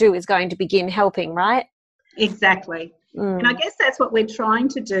thing you do is going to begin helping, right? Exactly. And I guess that's what we're trying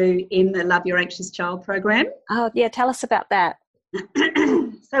to do in the Love Your Anxious Child program. Oh, yeah, tell us about that.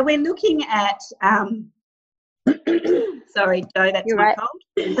 So we're looking at sorry, Joe, that's my cold.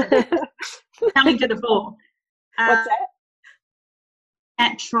 Coming to the fore. What's that?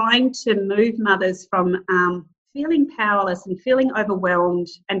 At trying to move mothers from feeling powerless and feeling overwhelmed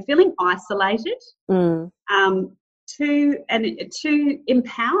and feeling isolated to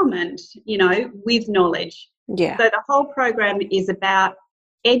empowerment, you know, with knowledge. Yeah. So the whole program is about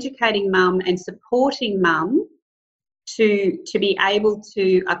educating mum and supporting mum to be able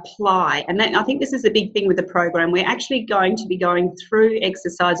to apply. And I think this is a big thing with the program. We're actually going to be going through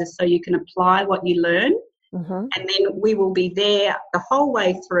exercises so you can apply what you learn. And then we will be there the whole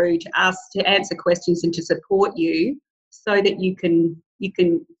way through to answer questions and to support you so that you can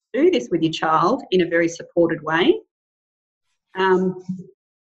do this with your child in a very supported way.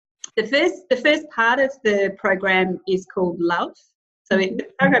 The first part of the program is called Love. So the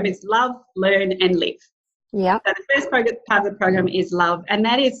program is Love, Learn and Live. Yeah. So the first part of the program is love, and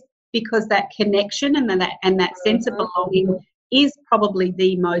that is because that connection and that sense of belonging is probably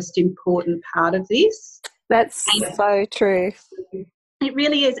the most important part of this. That's so true. It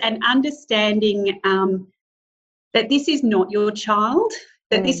really is, and understanding that this is not your child,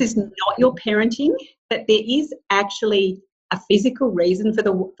 that this is not your parenting, that there is actually a physical reason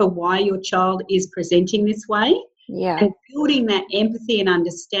for why your child is presenting this way. Yeah. And building that empathy and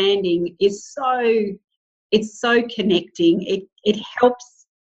understanding is so connecting. It helps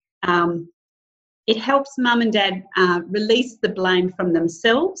mum and dad release the blame from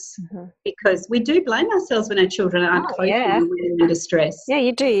themselves, because we do blame ourselves when our children aren't coping and we're under stress. Yeah,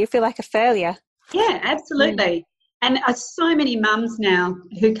 you do. You feel like a failure. Yeah, absolutely. And so many mums now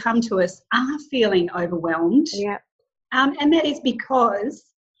who come to us are feeling overwhelmed. Yeah. And that is because,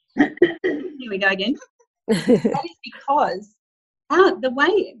 here we go again, that is because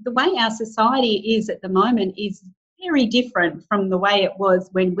the way our society is at the moment is very different from the way it was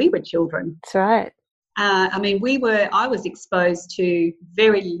when we were children. That's right. I mean, I was exposed to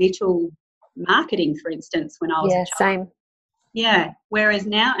very little marketing, for instance, when I was a child. Same. Yeah, whereas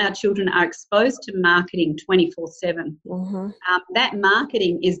now our children are exposed to marketing 24/7. Mm-hmm. That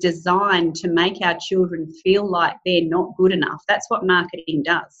marketing is designed to make our children feel like they're not good enough. That's what marketing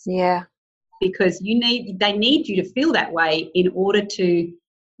does. Yeah. Because they need you to feel that way in order to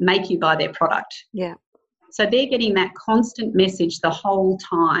make you buy their product. Yeah. So they're getting that constant message the whole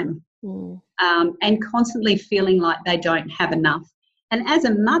time, and constantly feeling like they don't have enough. And as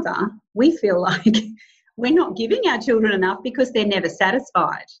a mother, we feel like we're not giving our children enough because they're never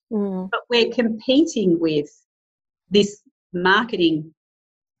satisfied. But we're competing with this marketing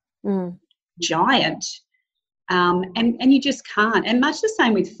giant, and you just can't. And much the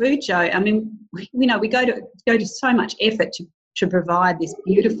same with food, Jo. I mean, we go to so much effort to provide this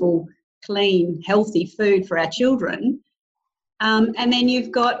beautiful, clean, healthy food for our children. And then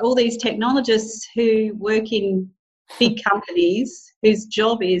you've got all these technologists who work in big companies whose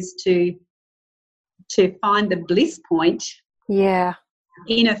job is to find the bliss point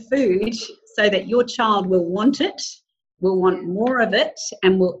in a food so that your child will want it, will want more of it,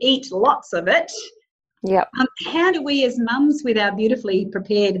 and will eat lots of it. Yep. How do we as mums with our beautifully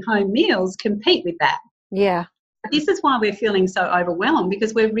prepared home meals compete with that? Yeah. This is why we're feeling so overwhelmed,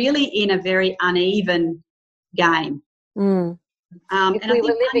 because we're really in a very uneven game. If we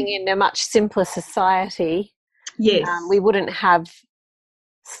were living in a much simpler society, yes, we wouldn't have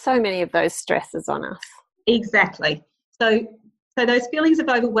so many of those stresses on us. Exactly. So those feelings of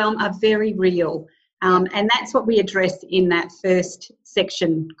overwhelm are very real, and that's what we address in that first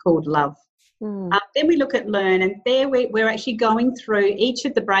section called love. Then we look at learn, and there we're actually going through each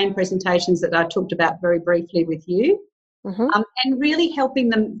of the brain presentations that I talked about very briefly with you, and really helping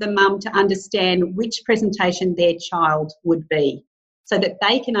the mum to understand which presentation their child would be, so that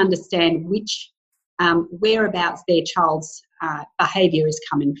they can understand which whereabouts their child's behaviour is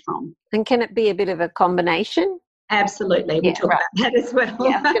coming from. And can it be a bit of a combination? Absolutely. We'll talk about that as well.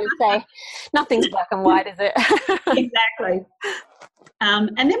 Yeah, I was going to say, nothing's black and white, is it? Exactly.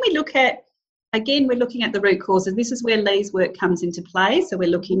 And then we're looking at the root causes. This is where Lee's work comes into play. So we're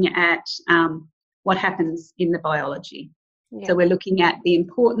looking at what happens in the biology. Yeah. So we're looking at the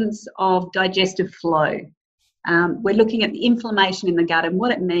importance of digestive flow. We're looking at the inflammation in the gut and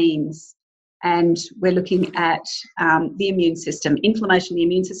what it means. And we're looking at the immune system, inflammation in the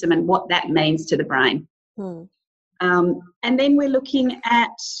immune system, and what that means to the brain. And then we're looking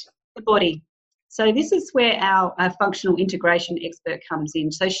at the body. So this is where our functional integration expert comes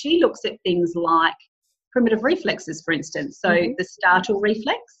in. So she looks at things like primitive reflexes, for instance. So the startle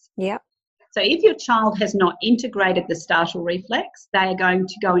reflex. Yeah. So if your child has not integrated the startle reflex, they are going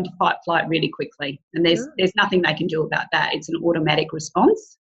to go into fight flight really quickly. And there's nothing they can do about that. It's an automatic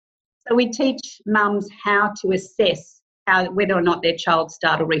response. So we teach mums how to assess whether or not their child's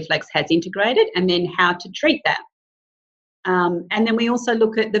startle reflex has integrated, and then how to treat that. And then we also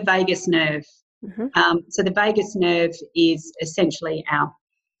look at the vagus nerve. So the vagus nerve is essentially our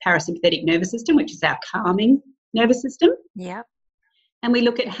parasympathetic nervous system, which is our calming nervous system. Yeah. And we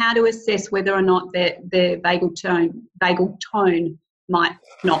look at how to assess whether or not the vagal tone might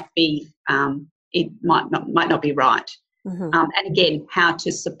not be might not be right. And again, how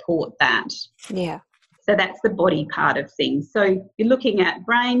to support that. Yeah. So that's the body part of things. So you're looking at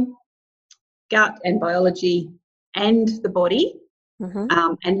brain, gut and biology and the body,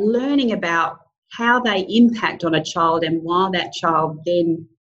 and learning about how they impact on a child and why that child then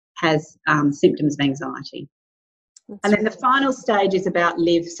has symptoms of anxiety. And then the final stage is about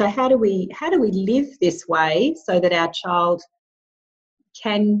live. So how do we live this way so that our child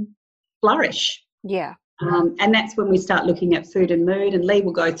can flourish? Yeah. And that's when we start looking at food and mood, and Lee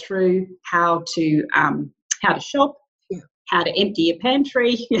will go through how to shop, how to empty your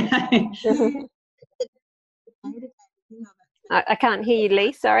pantry. I can't hear you,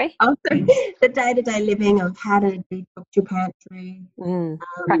 Lee, sorry. Oh, sorry. The day-to-day living of how to detox your pantry.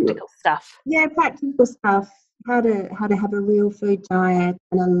 Practical stuff. Yeah, practical stuff. How to have a real food diet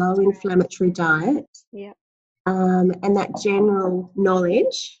and a low inflammatory diet. Yeah. And that general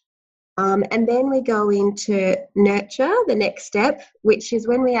knowledge. And then we go into nurture, the next step, which is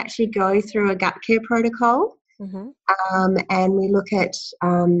when we actually go through a gut care protocol. And we look at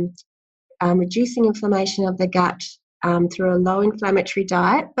reducing inflammation of the gut through a low inflammatory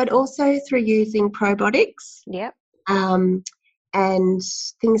diet, but also through using probiotics. Yep. and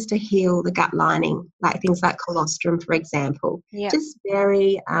things to heal the gut lining, like things like colostrum, for example. Just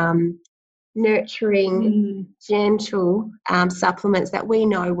very nurturing, gentle supplements that we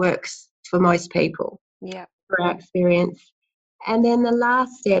know works for most people. For our experience. And then the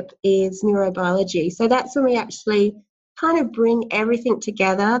last step is neurobiology. So that's when we actually kind of bring everything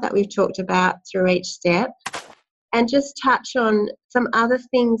together that we've talked about through each step and just touch on some other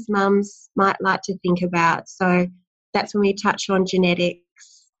things mums might like to think about. So that's when we touch on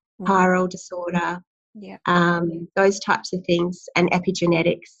genetics, chiral disorder, those types of things, and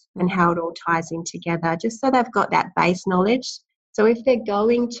epigenetics and how it all ties in together, just so they've got that base knowledge. So if they're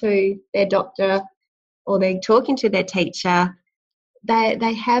going to their doctor or they're talking to their teacher,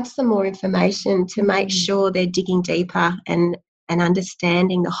 they have some more information to make sure they're digging deeper and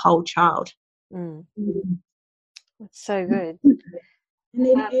understanding the whole child. That's so good. And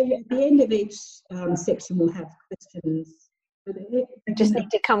then at the end of each section we'll have questions. Just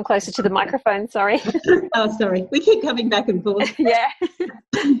need to come closer to the microphone, sorry. Oh, sorry. We keep coming back and forth.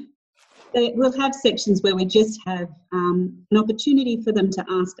 We'll have sections where we just have an opportunity for them to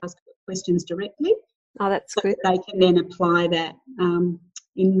ask us questions directly. Oh, that's good. They can then apply that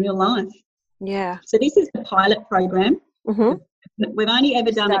in real life. Yeah. So this is the pilot program. We've only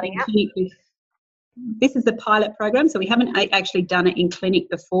ever done it in clinic. This is the pilot program, so we haven't actually done it in clinic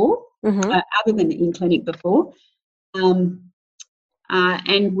before, other than in clinic before. And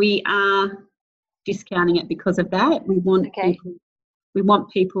we are discounting it because of that. We want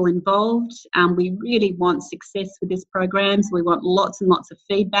people involved. We really want success with this program, so we want lots and lots of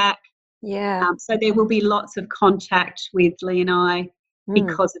feedback. So there will be lots of contact with Lee and I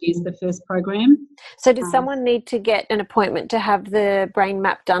because it is the first program. So does someone need to get an appointment to have the brain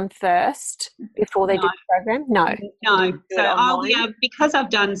map done first before they do the program? No. So because I've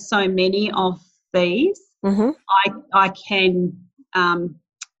done so many of these, I can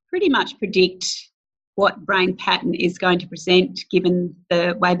pretty much predict what brain pattern is going to present given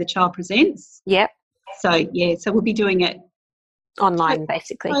the way the child presents. So we'll be doing it online,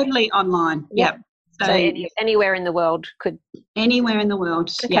 basically. Totally online. So anywhere in the world could. Anywhere in the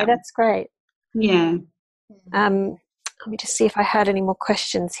world. Okay, that's great. Yeah. Let me just see if I had any more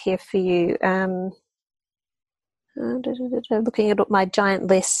questions here for you. Looking at my giant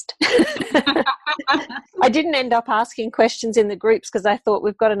list. I didn't end up asking questions in the groups because I thought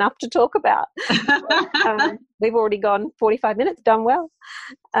we've got enough to talk about. We've already gone 45 minutes, done well.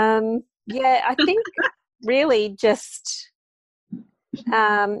 I think really just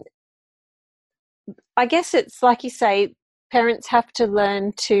I guess it's like you say, parents have to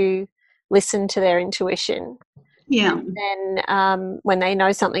learn to listen to their intuition. And then when they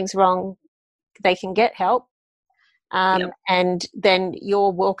know something's wrong, they can get help. And then you're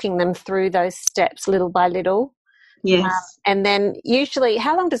walking them through those steps little by little. And then usually,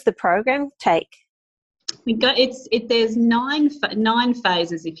 how long does the program take? There's nine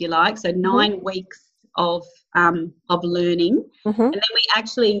phases, if you like, so 9 weeks of learning, and then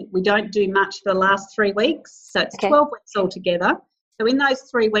we don't do much for the last 3 weeks, so it's 12 weeks altogether. So in those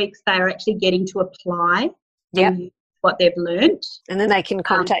 3 weeks they are actually getting to apply what they've learnt, and then they can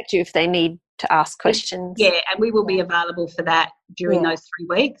contact you if they need to ask questions. And we will be available for that during those 3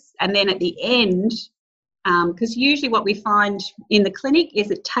 weeks. And then at the end, because usually what we find in the clinic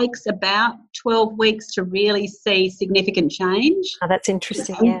is it takes about 12 weeks to really see significant change. Oh, that's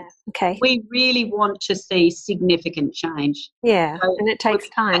interesting. Okay. We really want to see significant change. So, and it takes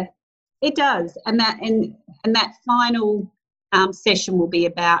time. It does. And that final session will be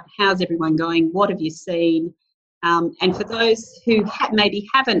about how's everyone going, what have you seen, and for those who maybe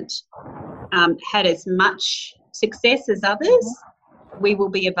haven't had as much success as others, we will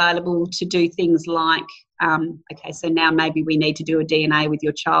be available to do things like, so now maybe we need to do a DNA with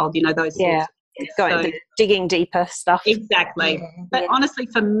your child, those sorts of things. Digging deeper stuff. Exactly. But honestly,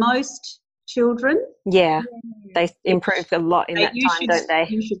 for most children, they improve a lot in that time, don't they?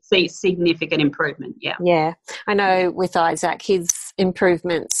 You should see significant improvement, I know with Isaac, his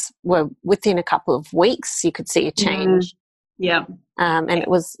improvements were within a couple of weeks. You could see a change. And it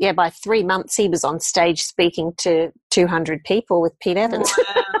was, by 3 months he was on stage speaking to 200 people with Pete Evans.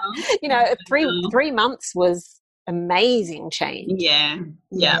 Wow. 3 months was amazing change.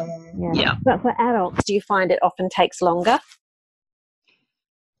 But for adults, do you find it often takes longer?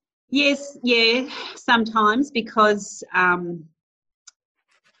 Yes, sometimes because they're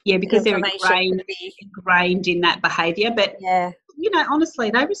ingrained in that behaviour. But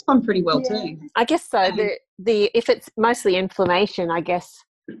honestly, they respond pretty well too. I guess so. If it's mostly inflammation, I guess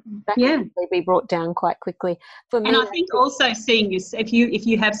that can be brought down quite quickly. For me, and I think also seeing if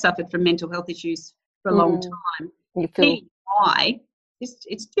you have suffered from mental health issues for a long time, You feel why.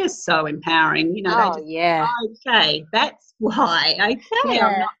 It's just so empowering, you know. Oh, yeah. Okay, that's why. Okay,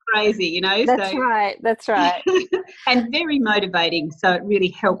 I'm not crazy, you know. That's right. That's right. And very motivating. So it really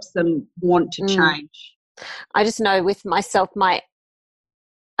helps them want to change. I just know with myself, I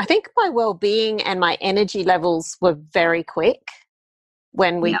think my well-being and my energy levels were very quick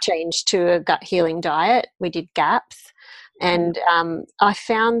when we changed to a gut healing diet. We did GAPS, and I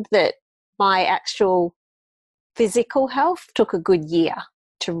found that my actual physical health took a good year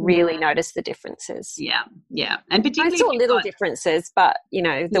to really notice the differences. Yeah. And particularly I saw little differences, but, you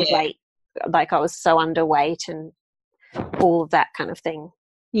know, the weight, like I was so underweight and all of that kind of thing.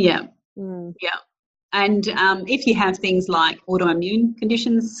 Yeah. Yeah. And if you have things like autoimmune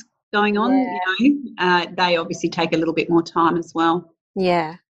conditions going on, you know, they obviously take a little bit more time as well.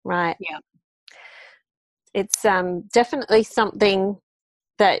 Yeah, right. Yeah. It's definitely something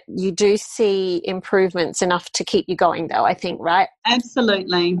that you do see improvements enough to keep you going, though, I think, right?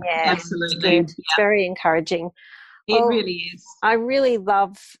 Absolutely. Yeah, absolutely. It's very encouraging. It really is. I really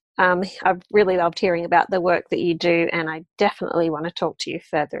love I've really loved hearing about the work that you do, and I definitely want to talk to you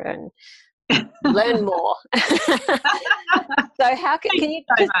further and learn more. So how can you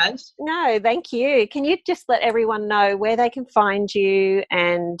so much. No, thank you. Can you just let everyone know where they can find you,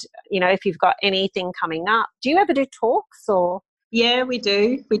 and, you know, if you've got anything coming up? Do you ever do talks or? Yeah, we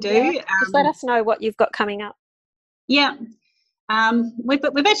do. Yeah, just let us know what you've got coming up. Yeah.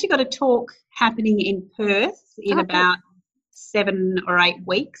 We've actually got a talk happening in Perth in about 7 or 8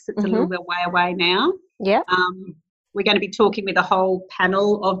 weeks. It's a little bit way away now. Yeah. We're going to be talking with a whole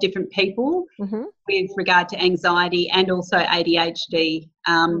panel of different people with regard to anxiety and also ADHD.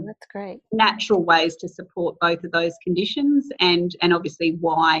 That's great. Natural ways to support both of those conditions and obviously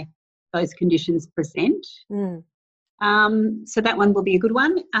why those conditions present. So that one will be a good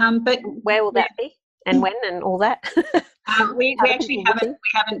one. But where will that be, and when, and all that? We actually haven't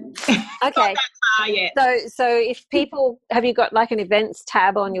got that far yet. So if people, have you got like an events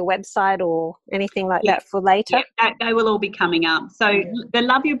tab on your website or anything like that for later? Yeah, they will all be coming up. So the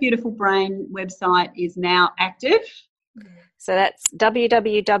Love Your Beautiful Brain website is now active. So that's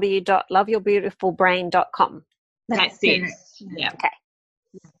www.loveyourbeautifulbrain.com. That's it. Yeah. Okay.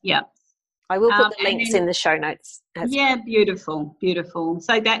 Yeah. I will put the links in the show notes. Beautiful.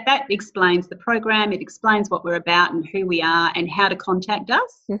 So that explains the program. It explains what we're about and who we are and how to contact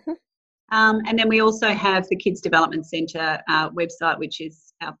us. And then we also have the Kids Development Centre website, which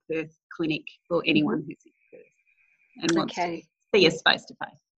is our Perth clinic for anyone who's in Perth and wants to see us face to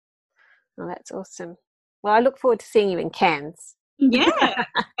face. Oh, that's awesome. Well, I look forward to seeing you in Cairns. Yeah.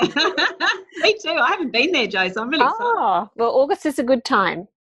 Me too. I haven't been there, Jo, so I'm really excited. Oh, well, August is a good time.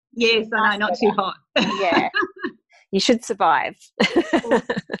 Yes, I know, not too hot. Yeah, you should survive.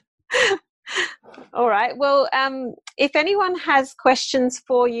 All right. Well, if anyone has questions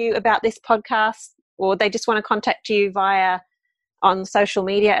for you about this podcast, or they just want to contact you on social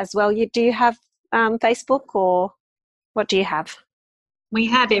media as well, do you have Facebook, or what do you have? We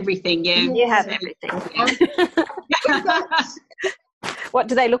have everything, yeah. You have everything. What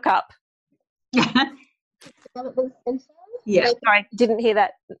do they look up? Development Centre. Yeah. Sorry, didn't hear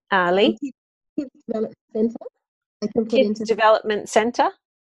that, Lee. Kids Development Centre. They can put Kids Development Centre.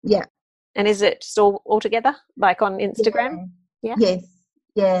 Yeah. And is it just all together, like on Instagram? Yeah. Yes.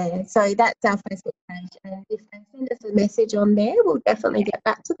 Yeah. So that's our Facebook page, and if they send us a message on there, we'll definitely get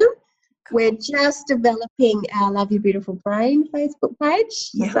back to them. We're just developing our Love Your Beautiful Brain Facebook page.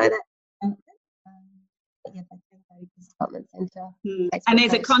 Yeah. So that's Development Centre. And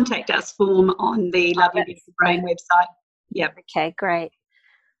there's a contact us form on the Love Your Beautiful Brain website. Yep. Okay, great.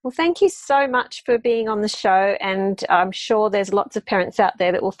 Well, thank you so much for being on the show, and I'm sure there's lots of parents out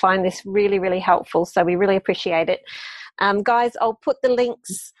there that will find this really, really helpful, so we really appreciate it. Guys, I'll put the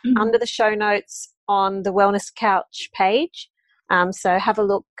links under the show notes on the Wellness Couch page, so have a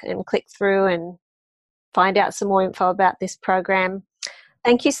look and click through and find out some more info about this program.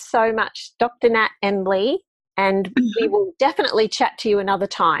 Thank you so much, Dr. Nat and Lee, and we will definitely chat to you another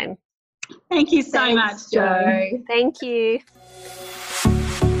time. Thank you so much, Jo. Thank you.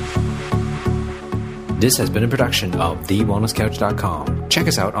 This has been a production of TheWellnessCouch.com. Check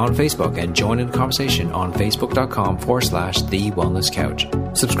us out on Facebook and join in the conversation on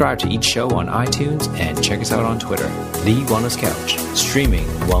Facebook.com/TheWellnessCouch. Subscribe to each show on iTunes and check us out on Twitter. The Wellness Couch, streaming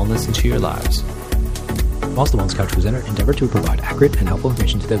wellness into your lives. Whilst the Wellness Couch presenter endeavor to provide accurate and helpful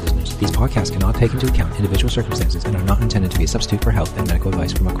information to their listeners, these podcasts cannot take into account individual circumstances and are not intended to be a substitute for health and medical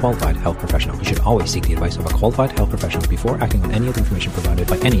advice from a qualified health professional. You should always seek the advice of a qualified health professional before acting on any of the information provided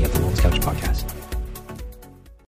by any of the Wellness Couch podcasts.